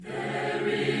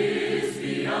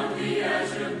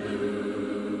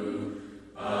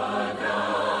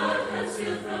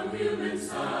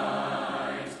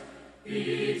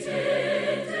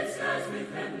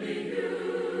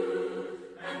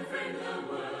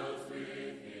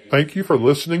Thank you for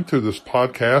listening to this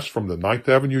podcast from the Ninth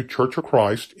Avenue Church of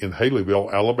Christ in Haleyville,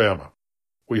 Alabama.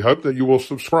 We hope that you will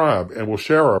subscribe and will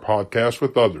share our podcast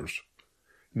with others.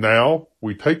 Now,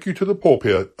 we take you to the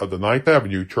pulpit of the Ninth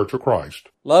Avenue Church of Christ.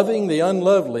 Loving the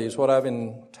unlovely is what I've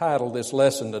entitled this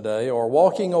lesson today, or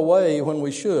walking away when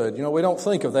we should. You know, we don't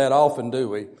think of that often, do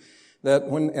we? That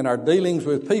when in our dealings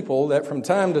with people, that from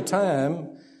time to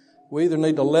time, we either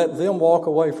need to let them walk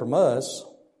away from us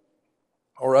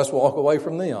or us walk away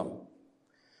from them.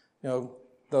 You know,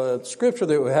 the scripture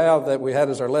that we had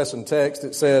as our lesson text,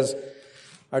 it says,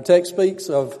 our text speaks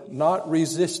of not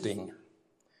resisting.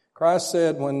 Christ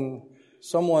said when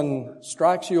someone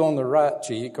strikes you on the right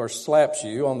cheek or slaps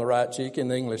you on the right cheek in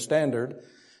the English Standard,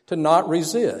 to not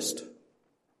resist.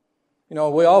 You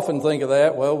know, we often think of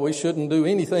that, well, we shouldn't do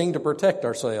anything to protect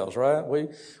ourselves, right?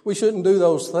 We shouldn't do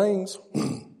those things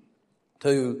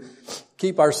to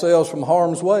keep ourselves from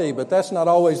harm's way, but that's not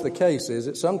always the case, is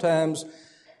it? Sometimes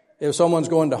if someone's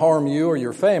going to harm you or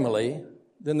your family,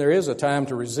 then there is a time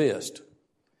to resist.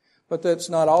 But that's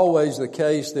not always the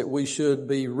case that we should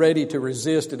be ready to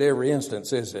resist at every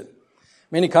instance, is it?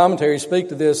 Many commentaries speak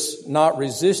to this not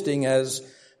resisting as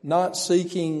not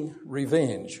seeking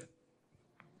revenge.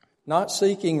 Not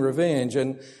seeking revenge.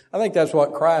 And I think that's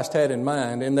what Christ had in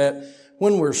mind, in that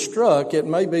when we're struck, it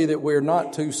may be that we're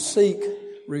not to seek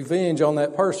revenge on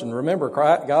that person. Remember,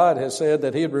 God has said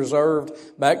that He had reserved,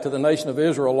 back to the nation of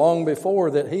Israel long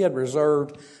before, that He had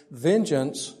reserved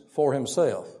vengeance for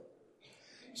Himself.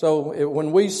 So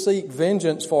when we seek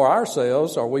vengeance for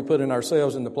ourselves, are we putting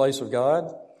ourselves in the place of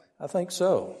God? I think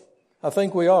so. I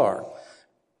think we are.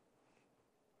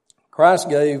 Christ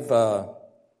gave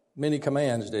many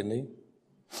commands, didn't He?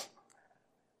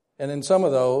 And in some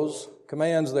of those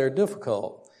commands, they're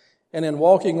difficult. And in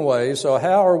walking away, so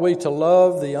how are we to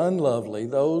love the unlovely,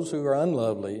 those who are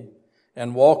unlovely,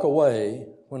 and walk away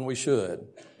when we should?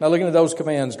 Now looking at those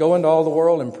commands, go into all the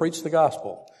world and preach the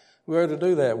gospel. We're to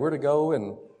do that. We're to go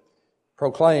and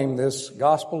proclaim this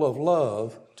gospel of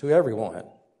love to everyone.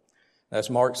 That's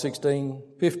Mark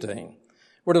 16:15.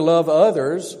 We're to love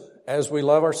others as we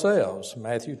love ourselves.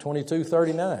 Matthew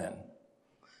 22:39.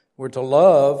 We're to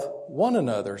love one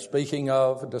another, speaking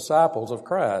of disciples of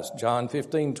Christ. John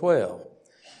 15:12.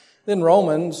 Then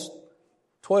Romans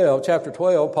chapter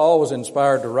 12, Paul was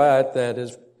inspired to write that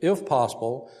if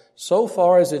possible, so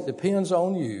far as it depends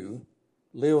on you,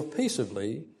 live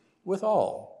peaceably with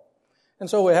all. And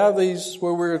so we have these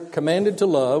where we're commanded to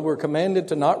love, we're commanded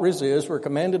to not resist, we're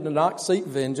commanded to not seek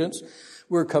vengeance,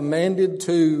 we're commanded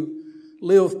to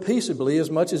live peaceably as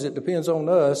much as it depends on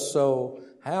us. So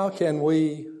how can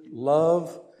we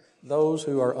love those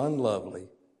who are unlovely?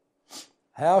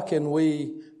 How can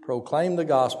we proclaim the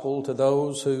gospel to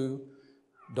those who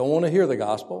don't want to hear the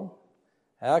gospel?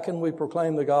 How can we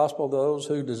proclaim the gospel to those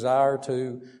who desire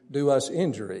to do us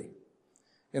injury?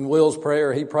 In Will's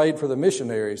prayer, he prayed for the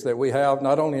missionaries that we have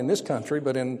not only in this country,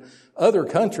 but in other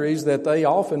countries, that they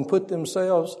often put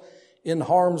themselves in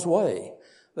harm's way.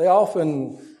 They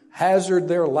often hazard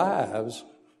their lives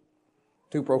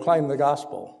to proclaim the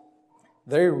gospel.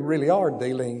 They really are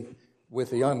dealing with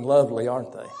the unlovely,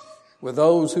 aren't they? With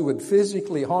those who would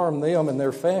physically harm them and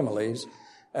their families,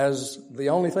 as the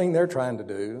only thing they're trying to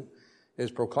do is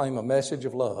proclaim a message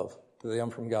of love to them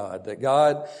from God. That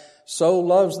God so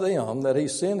loves them that He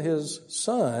sent His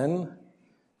Son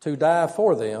to die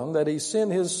for them, that He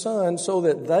sent His Son so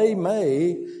that they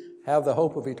may have the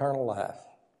hope of eternal life.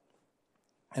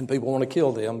 And people want to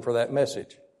kill them for that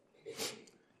message.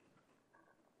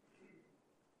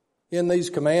 In these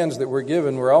commands that we're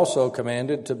given, we're also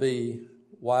commanded to be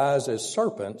wise as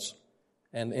serpents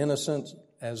and innocent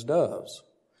as doves.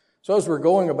 So as we're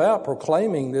going about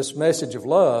proclaiming this message of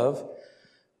love,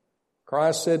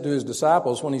 Christ said to His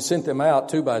disciples when He sent them out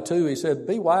 2 by 2, He said,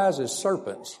 be wise as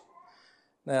serpents.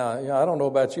 Now, you know, I don't know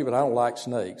about you, but I don't like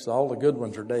snakes. All the good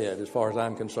ones are dead as far as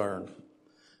I'm concerned.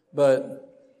 But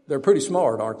they're pretty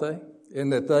smart, aren't they?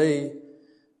 In that they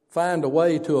find a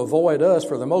way to avoid us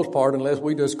for the most part unless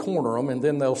we just corner them, and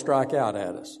then they'll strike out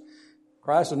at us.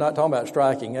 Christ is not talking about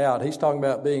striking out. He's talking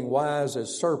about being wise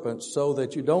as serpents so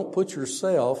that you don't put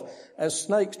yourself, as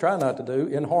snakes try not to do,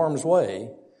 in harm's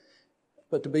way,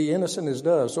 but to be innocent as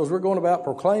doves. So as we're going about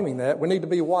proclaiming that, we need to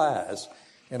be wise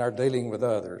in our dealing with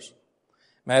others.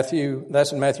 That's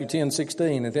in Matthew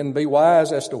 10:16. And then be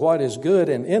wise as to what is good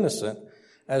and innocent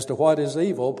as to what is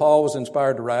evil. Paul was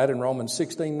inspired to write in Romans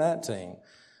 16:19.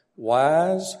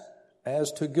 Wise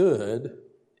as to good,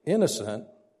 innocent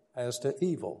as to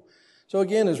evil. So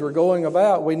again, as we're going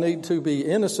about, we need to be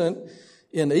innocent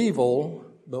in evil,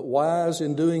 but wise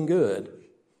in doing good.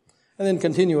 And then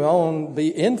continue on, be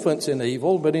infants in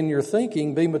evil, but in your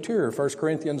thinking be mature. 1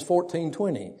 Corinthians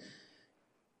 14:20.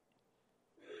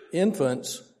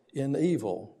 Infants in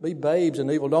evil. Be babes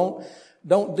in evil.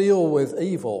 Don't deal with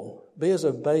evil. Be as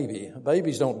a baby.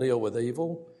 Babies don't deal with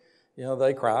evil. You know,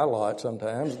 they cry a lot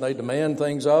sometimes. They demand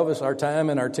things of us, our time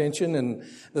and our attention and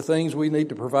the things we need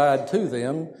to provide to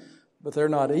them, but they're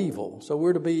not evil. So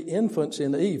we're to be infants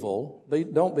in evil.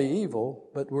 Don't be evil,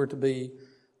 but we're to be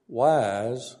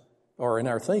wise, or in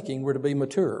our thinking, we're to be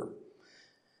mature.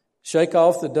 Shake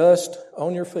off the dust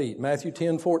on your feet. Matthew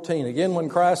 10:14. Again, when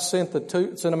Christ sent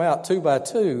them out 2 by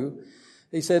 2,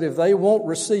 he said, if they won't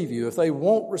receive you, if they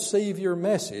won't receive your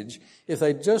message, if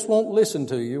they just won't listen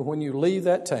to you when you leave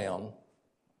that town,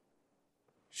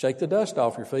 shake the dust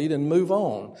off your feet and move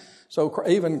on. So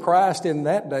even Christ in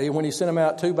that day, when he sent them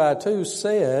out 2 by 2,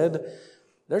 said,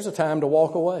 there's a time to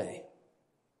walk away.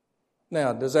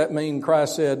 Now, does that mean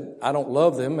Christ said, I don't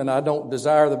love them and I don't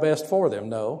desire the best for them?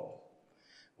 No.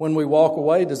 When we walk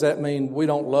away, does that mean we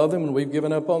don't love them and we've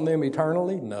given up on them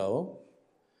eternally? No.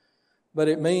 But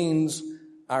it means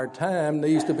our time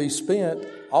needs to be spent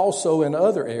also in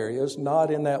other areas, not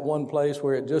in that one place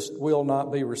where it just will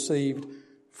not be received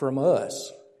from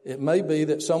us. It may be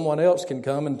that someone else can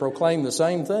come and proclaim the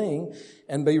same thing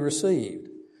and be received.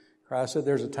 Christ said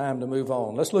there's a time to move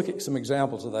on. Let's look at some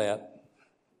examples of that.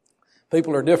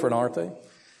 People are different, aren't they?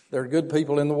 There are good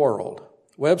people in the world.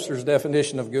 Webster's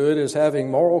definition of good is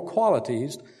having moral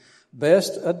qualities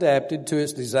best adapted to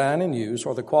its design and use,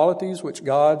 or the qualities which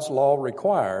God's law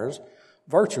requires,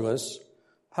 virtuous,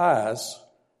 pious,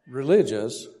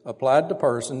 religious, applied to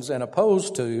persons, and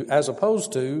as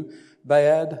opposed to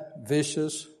bad,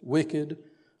 vicious, wicked,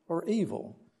 or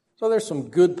evil. So there's some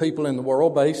good people in the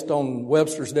world based on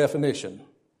Webster's definition.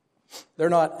 They're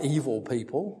not evil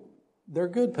people. They're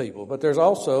good people. But there's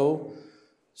also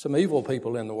some evil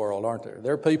people in the world, aren't there?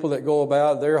 There are people that go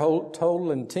about, their whole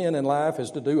total intent in life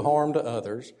is to do harm to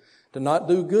others, to not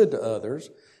do good to others,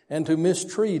 and to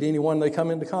mistreat anyone they come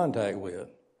into contact with.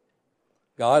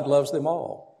 God loves them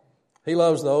all. He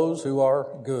loves those who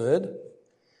are good.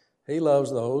 He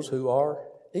loves those who are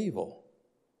evil.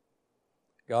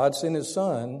 God sent His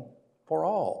Son for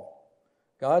all.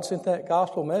 God sent that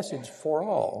gospel message for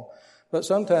all. But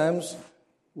sometimes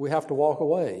we have to walk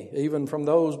away, even from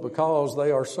those, because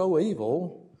they are so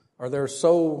evil or they're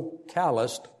so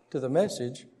calloused to the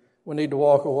message, we need to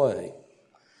walk away.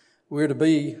 We're to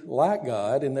be like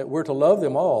God in that we're to love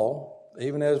them all,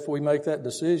 even as if we make that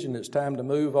decision, it's time to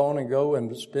move on and go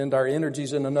and spend our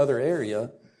energies in another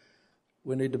area.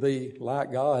 We need to be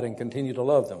like God and continue to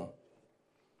love them.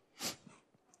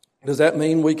 Does that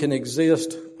mean we can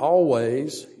exist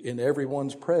always in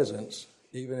everyone's presence,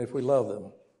 even if we love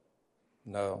them?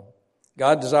 No.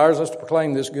 God desires us to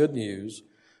proclaim this good news.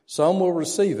 Some will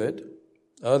receive it,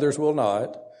 others will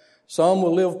not. Some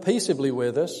will live peaceably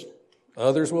with us,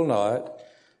 others will not.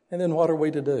 And then what are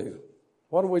we to do?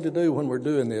 What are we to do when we're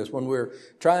doing this, when we're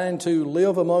trying to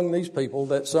live among these people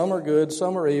that some are good,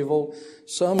 some are evil,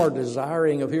 some are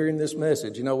desiring of hearing this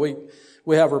message? You know,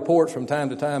 we have reports from time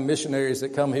to time, missionaries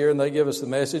that come here and they give us the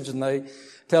message and they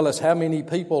tell us how many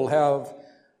people have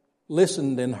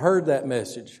listened and heard that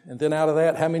message. And then out of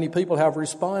that, how many people have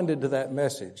responded to that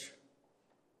message.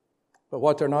 But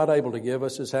what they're not able to give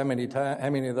us is how many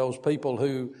of those people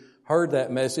who heard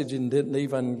that message and didn't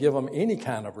even give them any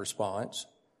kind of response,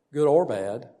 good or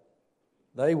bad,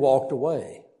 they walked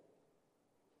away.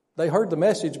 They heard the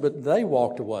message, but they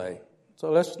walked away.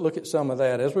 So let's look at some of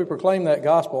that. As we proclaim that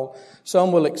gospel,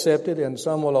 some will accept it and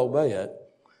some will obey it.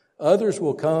 Others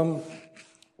will come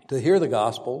to hear the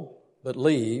gospel, but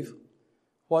leave.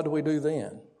 What do we do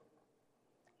then?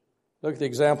 Look at the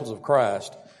examples of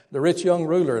Christ. The rich young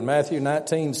ruler in Matthew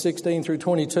 19:16 through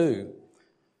 22.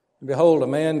 And behold, a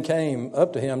man came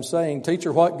up to him saying,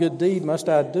 Teacher, what good deed must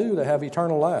I do to have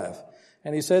eternal life?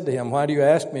 And he said to him, Why do you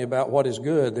ask me about what is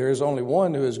good? There is only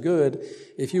one who is good.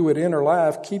 If you would enter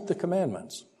life, keep the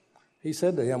commandments. He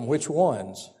said to him, Which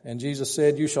ones? And Jesus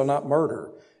said, You shall not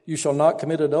murder. You shall not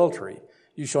commit adultery.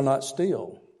 You shall not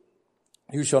steal.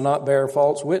 You shall not bear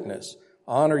false witness.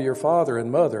 Honor your father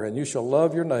and mother, and you shall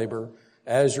love your neighbor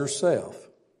as yourself.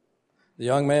 The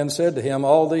young man said to him,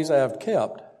 All these I have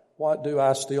kept. What do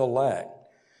I still lack?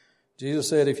 Jesus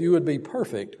said, If you would be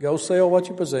perfect, go sell what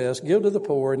you possess, give to the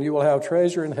poor, and you will have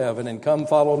treasure in heaven, and come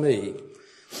follow me.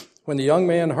 When the young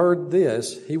man heard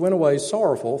this, he went away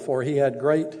sorrowful, for he had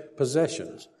great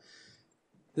possessions.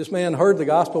 This man heard the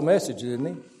gospel message, didn't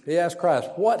he? He asked Christ,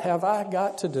 What have I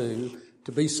got to do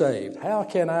to be saved? How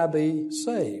can I be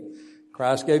saved?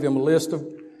 Christ gave him a list of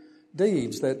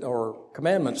deeds or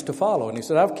commandments to follow. And he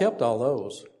said, I've kept all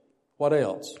those. What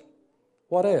else?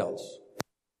 What else?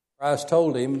 Christ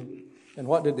told him, and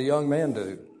what did the young man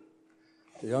do?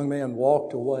 The young man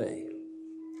walked away.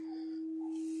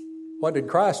 What did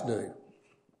Christ do?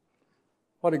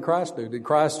 What did Christ do? Did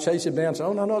Christ chase him down and say,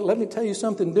 oh, no, let me tell you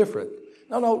something different.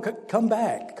 No, come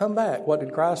back. What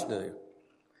did Christ do?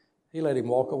 He let him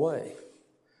walk away.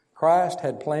 Christ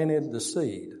had planted the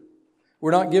seed.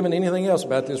 We're not given anything else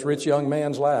about this rich young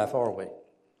man's life, are we?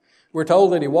 We're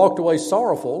told that he walked away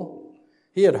sorrowful.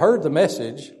 He had heard the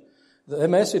message. The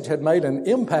message had made an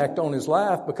impact on his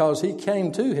life because he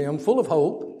came to him full of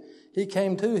hope. He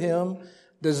came to him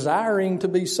desiring to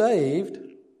be saved,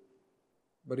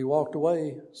 but he walked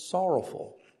away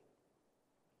sorrowful.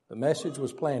 The message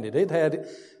was planted. It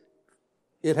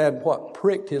had what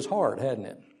pricked his heart, hadn't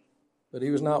it? But he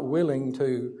was not willing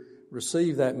to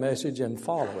receive that message and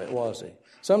follow it, was he?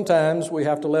 Sometimes we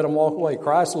have to let him walk away.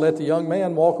 Christ let the young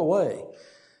man walk away.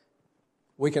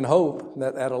 We can hope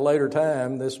that at a later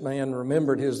time, this man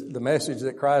remembered the message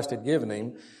that Christ had given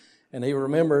him, and he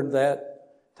remembered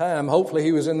that time. Hopefully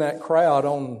he was in that crowd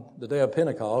on the day of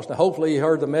Pentecost. Now, hopefully he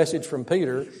heard the message from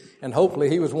Peter, and hopefully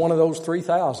he was one of those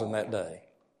 3,000 that day.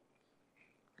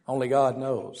 Only God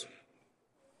knows.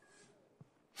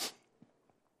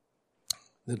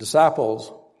 The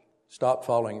disciples stopped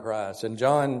following Christ. In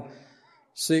John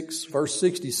 6, verse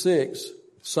 66,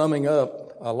 summing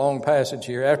up a long passage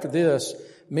here, after this,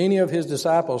 many of his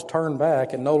disciples turned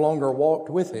back and no longer walked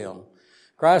with him.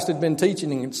 Christ had been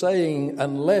teaching and saying,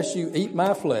 unless you eat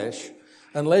my flesh,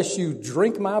 unless you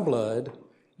drink my blood,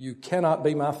 you cannot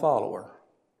be my follower.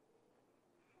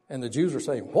 And the Jews are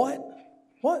saying, what?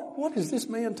 What is this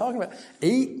man talking about?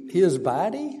 Eat his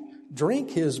body?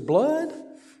 Drink his blood?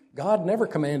 God never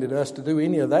commanded us to do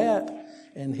any of that.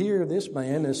 And here this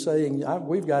man is saying,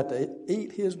 we've got to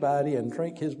eat his body and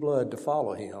drink his blood to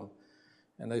follow him.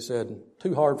 And they said,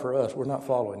 too hard for us. We're not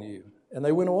following you. And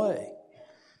they went away.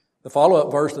 The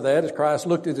follow-up verse to that is Christ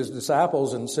looked at his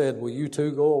disciples and said, will you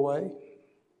too go away?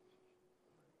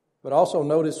 But also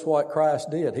notice what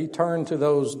Christ did. He turned to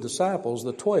those disciples,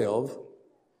 the 12,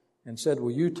 and said,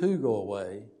 will you too go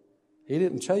away? He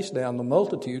didn't chase down the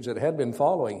multitudes that had been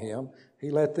following him. He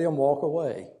let them walk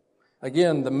away.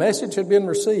 Again, the message had been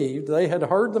received. They had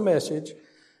heard the message.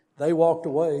 They walked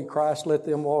away. Christ let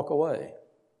them walk away.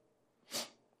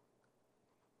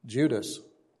 Judas.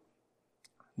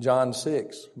 John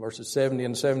 6, verses 70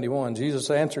 and 71.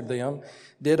 Jesus answered them,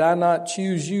 did I not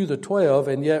choose you the 12,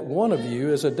 and yet one of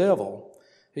you is a devil?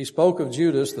 He spoke of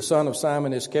Judas, the son of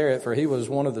Simon Iscariot, for he was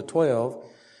one of the 12,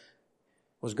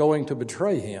 was going to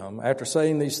betray him. After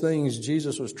saying these things,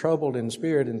 Jesus was troubled in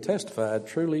spirit and testified,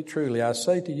 truly, truly, I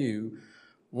say to you,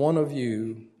 one of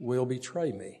you will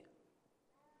betray me.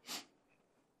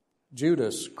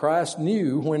 Judas, Christ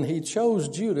knew when he chose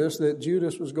Judas that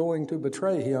Judas was going to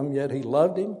betray him, yet he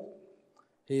loved him.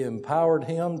 He empowered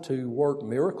him to work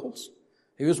miracles.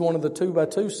 He was one of the 2 by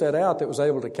 2 set out that was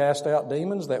able to cast out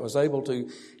demons, that was able to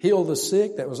heal the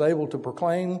sick, that was able to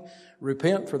proclaim,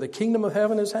 repent, for the kingdom of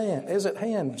heaven is at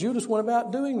hand. Judas went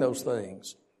about doing those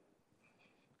things.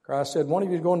 Christ said, one of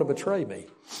you is going to betray me.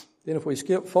 Then if we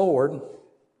skip forward,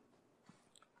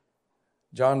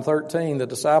 John 13, the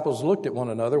disciples looked at one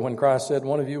another when Christ said,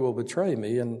 one of you will betray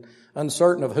me, and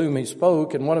uncertain of whom he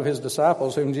spoke, and one of his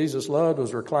disciples whom Jesus loved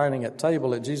was reclining at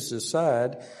table at Jesus'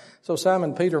 side. So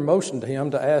Simon Peter motioned to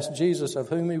him to ask Jesus of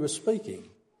whom he was speaking.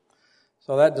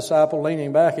 So that disciple,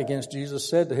 leaning back against Jesus,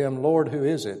 said to him, Lord, who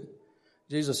is it?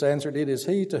 Jesus answered, it is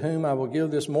he to whom I will give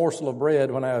this morsel of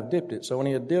bread when I have dipped it. So when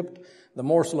he had dipped the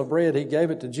morsel of bread, he gave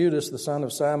it to Judas, the son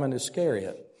of Simon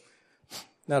Iscariot.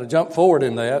 Now to jump forward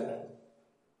in that,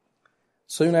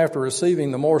 soon after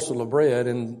receiving the morsel of bread,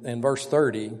 in verse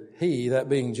 30, he, that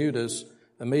being Judas,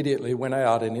 immediately went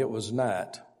out, and it was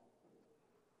night.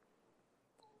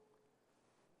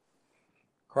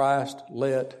 Christ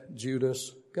let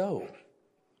Judas go.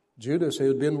 Judas, who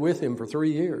had been with him for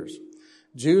 3 years.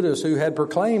 Judas, who had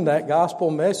proclaimed that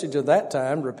gospel message of that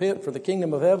time, repent for the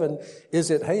kingdom of heaven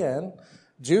is at hand.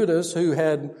 Judas, who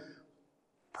had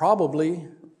probably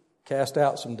cast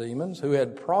out some demons, who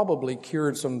had probably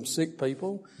cured some sick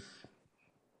people.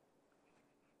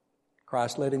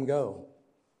 Christ let him go.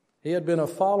 He had been a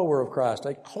follower of Christ,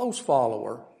 a close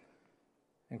follower,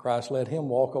 and Christ let him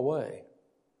walk away.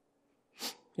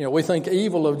 You know, we think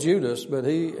evil of Judas, but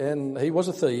he was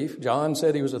a thief. John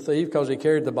said he was a thief because he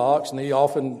carried the box and he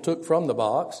often took from the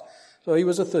box. So he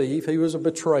was a thief. He was a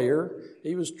betrayer.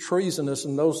 He was treasonous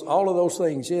and all of those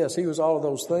things. Yes, he was all of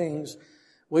those things.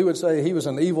 We would say he was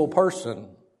an evil person.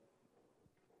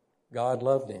 God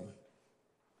loved him.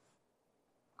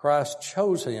 Christ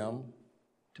chose him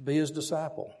to be his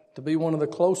disciple. to be one of the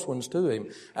close ones to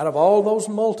him. Out of all those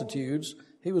multitudes,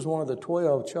 he was one of the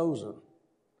 12 chosen.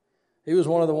 He was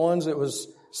one of the ones that was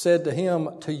said to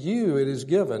him, to you it is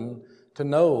given to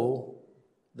know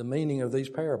the meaning of these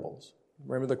parables.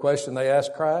 Remember the question they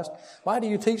asked Christ? Why do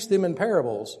you teach them in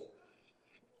parables?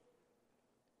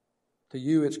 To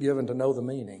you it's given to know the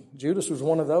meaning. Judas was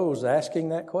one of those asking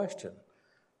that question,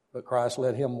 but Christ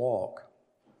let him walk.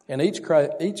 In each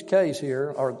case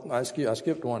here, I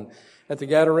skipped one, at the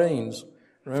Gadarenes,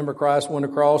 remember Christ went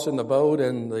across in the boat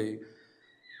and the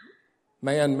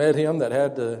man met him that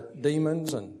had the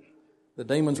demons, and the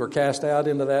demons were cast out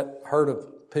into that herd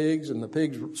of pigs, and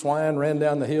the swine ran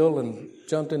down the hill and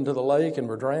jumped into the lake and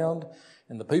were drowned.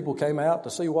 And the people came out to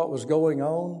see what was going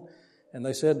on, and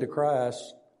they said to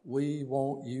Christ, we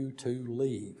want you to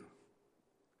leave.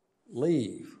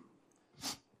 Leave.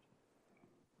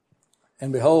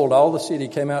 And behold, all the city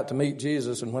came out to meet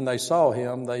Jesus, and when they saw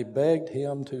him, they begged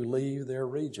him to leave their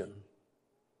region.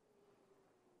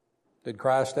 Did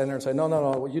Christ stand there and say,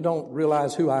 no, you don't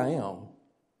realize who I am.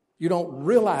 You don't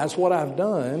realize what I've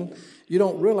done. You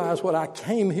don't realize what I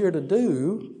came here to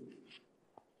do.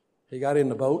 He got in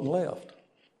the boat and left.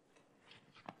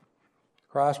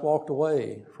 Christ walked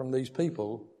away from these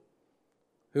people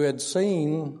who had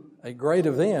seen a great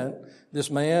event.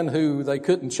 This man who they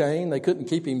couldn't chain, they couldn't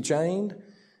keep him chained.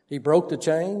 He broke the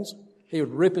chains. He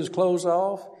would rip his clothes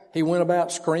off. He went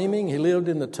about screaming. He lived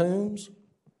in the tombs.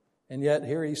 And yet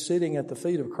here he's sitting at the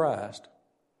feet of Christ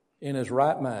in his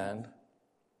right mind.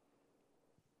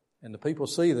 And the people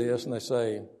see this and they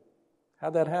say,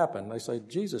 how'd that happen? They say,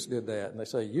 Jesus did that. And they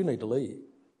say, you need to leave.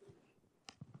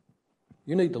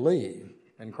 You need to leave.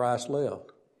 And Christ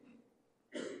left.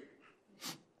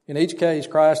 In each case,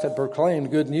 Christ had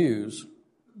proclaimed good news,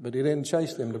 but he didn't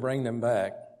chase them to bring them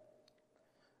back.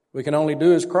 We can only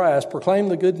do as Christ, proclaim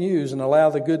the good news and allow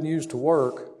the good news to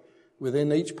work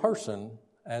within each person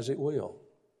as it will.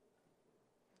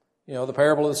 You know, the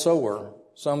parable of the sower.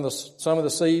 Some of the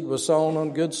seed was sown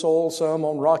on good soil, some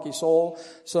on rocky soil,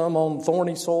 some on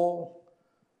thorny soil,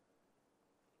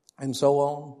 and so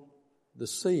on. The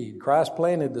seed, Christ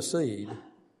planted the seed,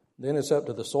 then it's up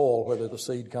to the soil whether the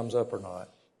seed comes up or not.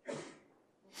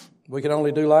 We can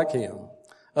only do like him.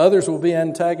 Others will be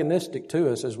antagonistic to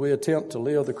us as we attempt to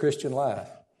live the Christian life.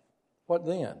 What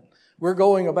then? We're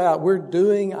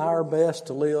doing our best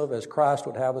to live as Christ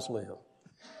would have us live.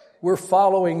 We're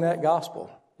following that gospel.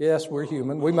 Yes, we're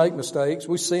human. We make mistakes.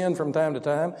 We sin from time to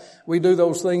time. We do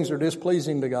those things that are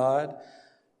displeasing to God.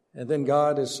 And then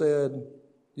God has said,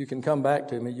 you can come back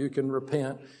to me. You can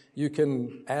repent. You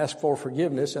can ask for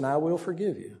forgiveness, and I will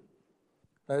forgive you.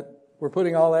 We're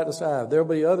putting all that aside. There'll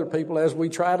be other people as we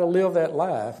try to live that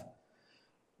life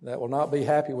that will not be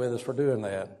happy with us for doing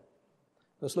that.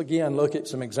 Let's again look at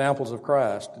some examples of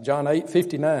Christ. John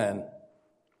 8:59.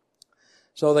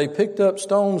 So they picked up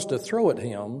stones to throw at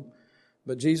him,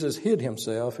 but Jesus hid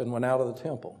himself and went out of the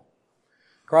temple.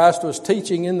 Christ was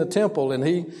teaching in the temple, and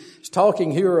he's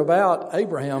talking here about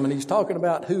Abraham, and he's talking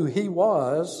about who he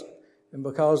was. And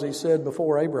because he said,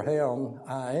 before Abraham,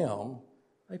 I am,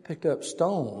 they picked up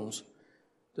stones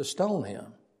to stone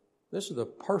him. This is the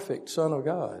perfect Son of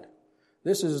God.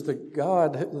 This is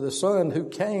the Son who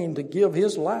came to give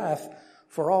his life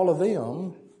for all of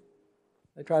them.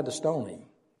 They tried to stone him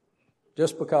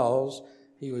just because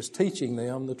he was teaching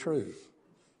them the truth.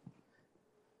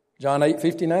 John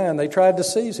 8:59, they tried to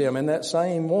seize him in that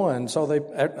same one. So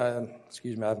I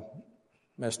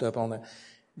messed up on that.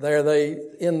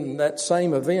 In that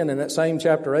same event, in that same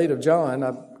chapter 8 of John,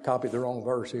 I copied the wrong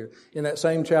verse here. In that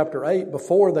same chapter 8,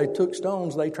 before they took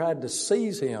stones, they tried to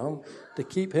seize him to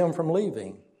keep him from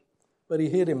leaving. But he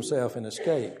hid himself and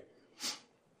escaped.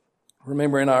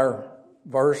 Remember in our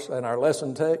verse and our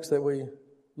lesson text that we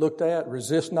looked at,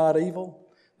 resist not evil.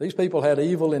 These people had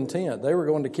evil intent. They were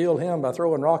going to kill him by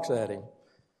throwing rocks at him.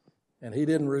 And he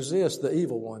didn't resist the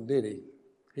evil one, did he?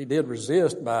 He did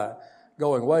resist by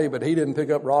going away, but he didn't pick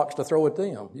up rocks to throw at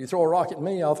them. You throw a rock at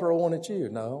me, I'll throw one at you.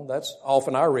 No, that's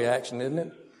often our reaction, isn't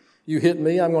it? You hit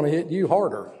me, I'm going to hit you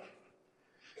harder.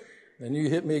 Then you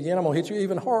hit me again, I'm going to hit you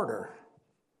even harder.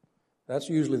 That's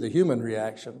usually the human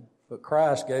reaction. But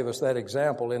Christ gave us that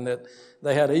example in that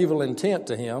they had evil intent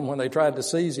to him. When they tried to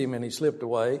seize him and he slipped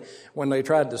away. When they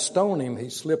tried to stone him, he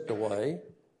slipped away.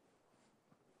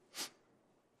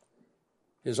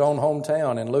 His own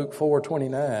hometown in Luke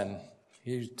 4:29.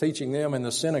 He's teaching them in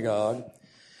the synagogue.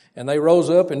 And they rose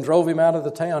up and drove him out of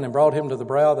the town and brought him to the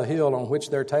brow of the hill on which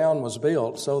their town was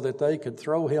built, so that they could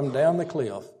throw him down the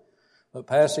cliff. But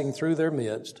passing through their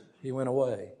midst, he went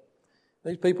away.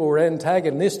 These people were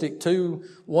antagonistic to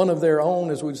one of their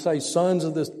own, as we'd say, sons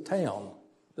of the town,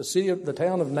 the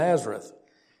town of Nazareth.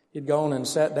 He'd gone and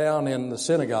sat down in the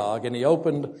synagogue, and he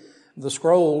opened the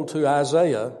scroll to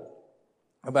Isaiah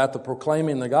about the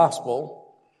proclaiming the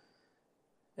gospel.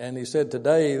 And he said,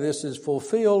 today this is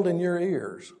fulfilled in your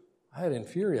ears. That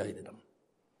infuriated them.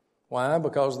 Why?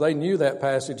 Because they knew that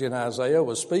passage in Isaiah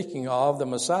was speaking of the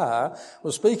Messiah,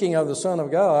 was speaking of the Son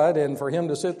of God, and for him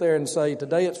to sit there and say,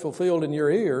 today it's fulfilled in your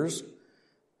ears,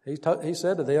 he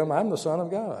said to them, I'm the Son of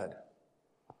God.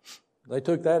 They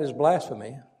took that as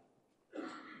blasphemy,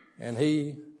 and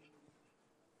he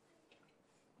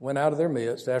went out of their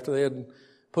midst after they had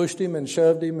pushed him and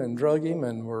shoved him and drug him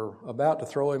and were about to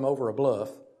throw him over a bluff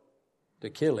to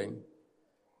kill him.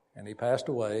 And he passed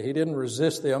away. He didn't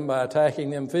resist them by attacking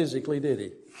them physically, did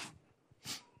he?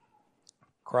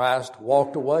 Christ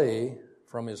walked away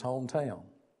from his hometown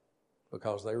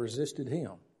because they resisted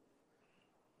him.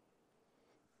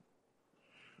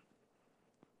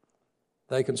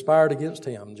 They conspired against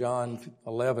him, John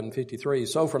 11:53.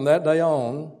 So from that day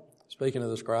on, speaking of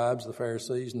the scribes, the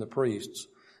Pharisees, and the priests,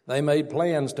 they made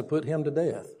plans to put him to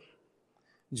death.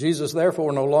 Jesus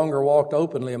therefore no longer walked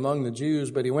openly among the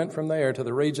Jews, but he went from there to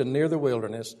the region near the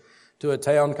wilderness, to a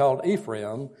town called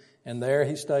Ephraim, and there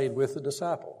he stayed with the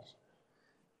disciples.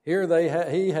 Here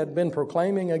he had been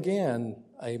proclaiming again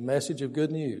a message of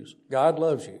good news. God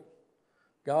loves you.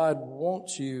 God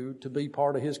wants you to be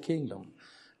part of his kingdom.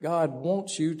 God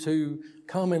wants you to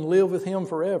come and live with him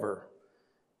forever.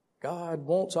 God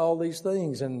wants all these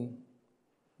things, and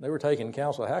they were taking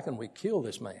counsel. How can we kill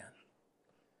this man?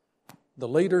 The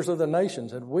leaders of the nation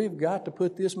said, we've got to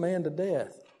put this man to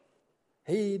death.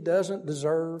 He doesn't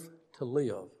deserve to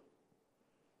live.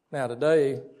 Now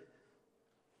today,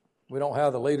 we don't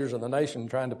have the leaders of the nation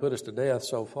trying to put us to death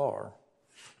so far.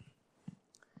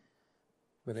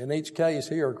 But in each case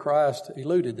here, Christ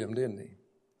eluded them, didn't he?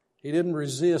 He didn't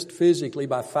resist physically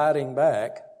by fighting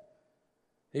back.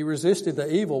 He resisted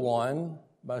the evil one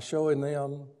by showing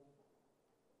them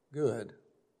good.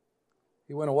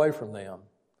 He went away from them.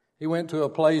 He went to a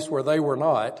place where they were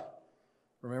not.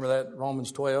 Remember that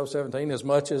Romans 12:17, as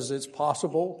much as it's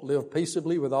possible, live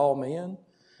peaceably with all men.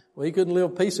 Well, he couldn't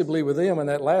live peaceably with them in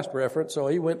that last reference, so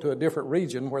he went to a different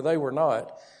region where they were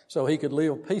not, so he could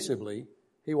live peaceably.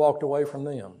 He walked away from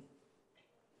them.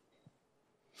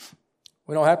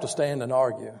 We don't have to stand and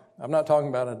argue. I'm not talking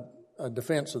about a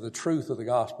defense of the truth of the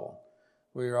gospel.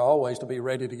 We are always to be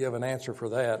ready to give an answer for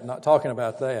that. I'm not talking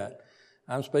about that.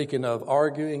 I'm speaking of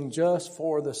arguing just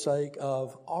for the sake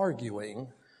of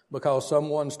arguing, because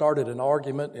someone started an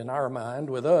argument in our mind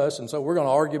with us, and so we're going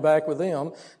to argue back with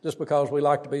them just because we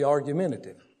like to be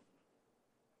argumentative.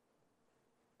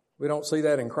 We don't see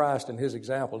that in Christ in his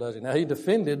example, does he? Now, he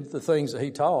defended the things that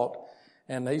he taught,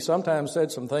 and he sometimes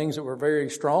said some things that were very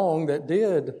strong that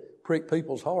did prick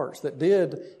people's hearts, that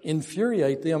did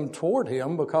infuriate them toward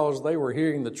him because they were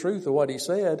hearing the truth of what he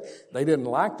said. They didn't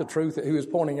like the truth that he was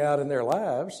pointing out in their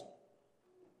lives.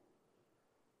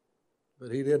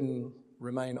 But he didn't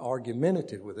remain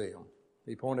argumentative with them.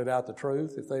 He pointed out the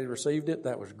truth. If they received it,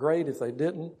 that was great. If they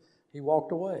didn't, he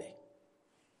walked away.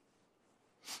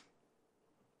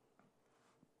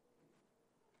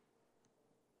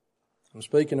 I'm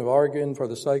speaking of arguing for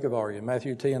the sake of arguing.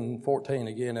 Matthew 10:14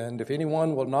 again. And if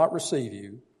anyone will not receive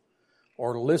you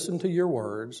or listen to your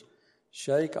words,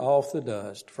 shake off the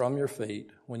dust from your feet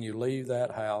when you leave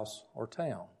that house or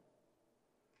town.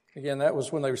 Again, that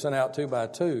was when they were sent out 2 by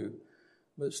 2.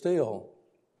 But still,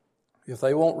 if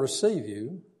they won't receive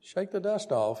you, shake the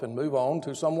dust off and move on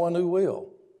to someone who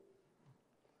will.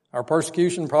 Our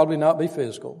persecution probably not be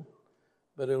physical,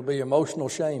 but it'll be emotional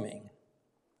shaming.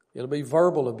 It'll be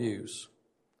verbal abuse,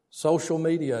 social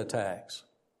media attacks,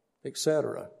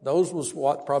 etc. Those was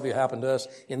what probably happened to us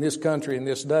in this country in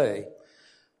this day.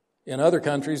 In other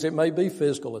countries, it may be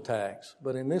physical attacks,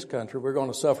 but in this country, we're going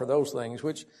to suffer those things,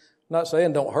 which I'm not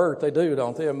saying don't hurt. They do,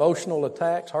 don't they? Emotional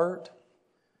attacks hurt.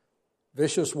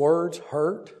 Vicious words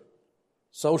hurt.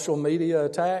 Social media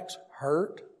attacks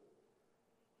hurt.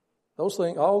 Those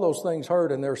things, all those things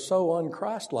hurt, and they're so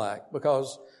un-Christ-like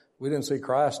because we didn't see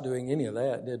Christ doing any of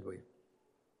that, did we?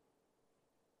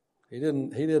 He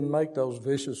didn't make those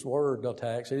vicious word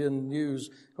attacks. He didn't use,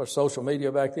 of course, social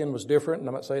media back then was different, and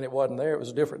I'm not saying it wasn't there. It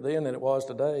was different then than it was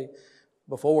today.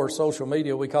 Before social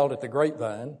media, we called it the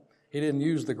grapevine. He didn't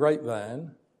use the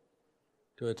grapevine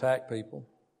to attack people.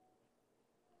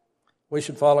 We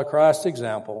should follow Christ's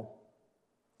example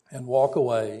and walk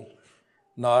away,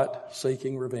 not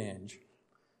seeking revenge.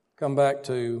 Come back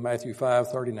to Matthew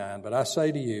 5:39. But I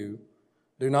say to you,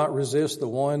 do not resist the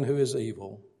one who is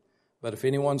evil. But if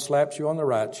anyone slaps you on the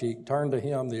right cheek, turn to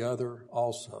him the other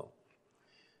also.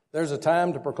 There's a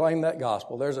time to proclaim that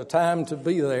gospel. There's a time to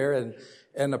be there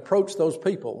and approach those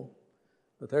people.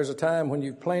 But there's a time when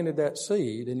you've planted that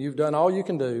seed and you've done all you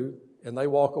can do and they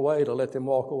walk away, to let them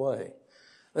walk away.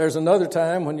 There's another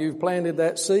time when you've planted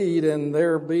that seed and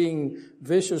they're being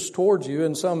vicious towards you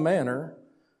in some manner.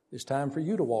 It's time for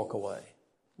you to walk away.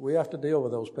 We have to deal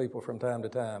with those people from time to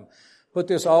time. Put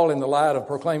this all in the light of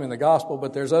proclaiming the gospel,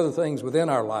 but there's other things within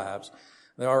our lives.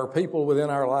 There are people within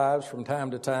our lives from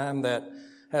time to time that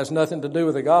has nothing to do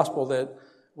with the gospel, that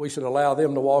we should allow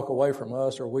them to walk away from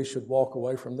us, or we should walk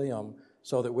away from them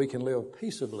so that we can live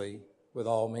peaceably with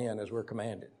all men as we're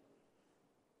commanded.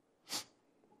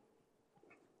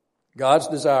 God's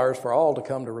desire is for all to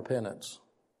come to repentance.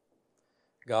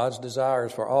 God's desire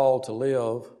is for all to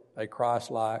live a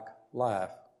Christ-like life.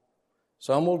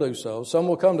 Some will do so. Some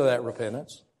will come to that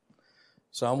repentance.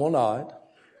 Some will not.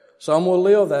 Some will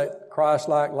live that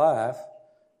Christ-like life.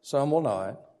 Some will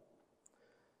not.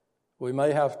 We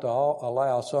may have to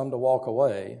allow some to walk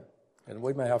away, and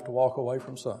we may have to walk away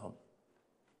from some.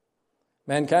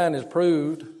 Mankind has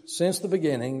proved since the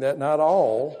beginning that not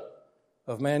all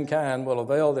of mankind will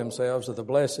avail themselves of the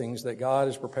blessings that God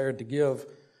is prepared to give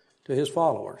to His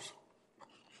followers.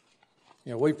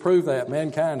 We proved that,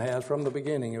 mankind has, from the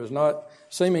beginning. It was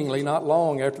seemingly not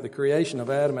long after the creation of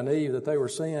Adam and Eve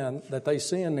that they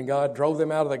sinned, and God drove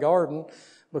them out of the garden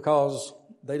because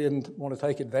they didn't want to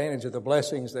take advantage of the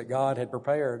blessings that God had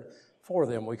prepared for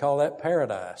them. We call that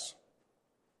paradise.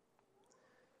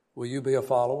 Will you be a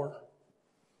follower?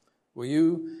 Will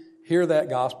you hear that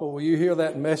gospel? Will you hear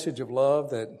that message of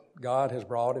love that God has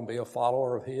brought and be a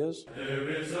follower of His? There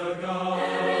is a God.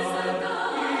 There is a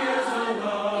God. He is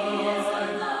alive. He is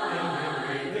alive. In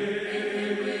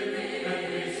Him we live.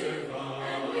 And we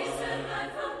survive. And we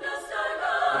survive. From dust our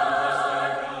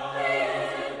God.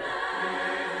 Created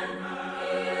man.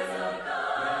 He is a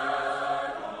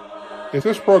God. If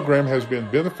this program has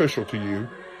been beneficial to you,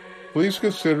 please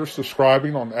consider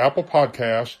subscribing on Apple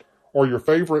Podcasts or your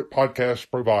favorite podcast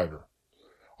provider.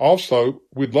 Also,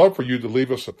 we'd love for you to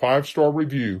leave us a 5-star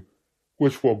review,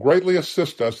 which will greatly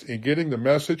assist us in getting the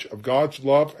message of God's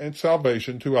love and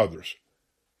salvation to others.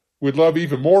 We'd love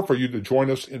even more for you to join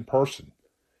us in person.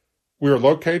 We are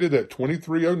located at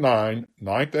 2309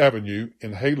 9th Avenue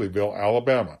in Haleyville,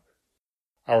 Alabama.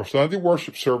 Our Sunday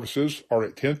worship services are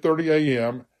at 10:30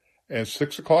 a.m. and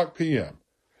 6 o'clock p.m.,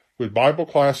 with Bible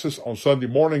classes on Sunday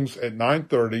mornings at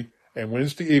 9:30 and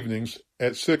Wednesday evenings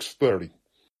at 6:30.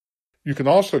 You can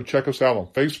also check us out on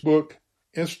Facebook,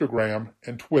 Instagram,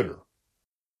 and Twitter.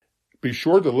 Be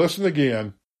sure to listen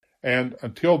again, and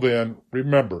until then,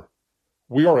 remember,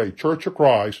 we are a Church of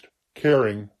Christ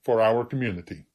caring for our community.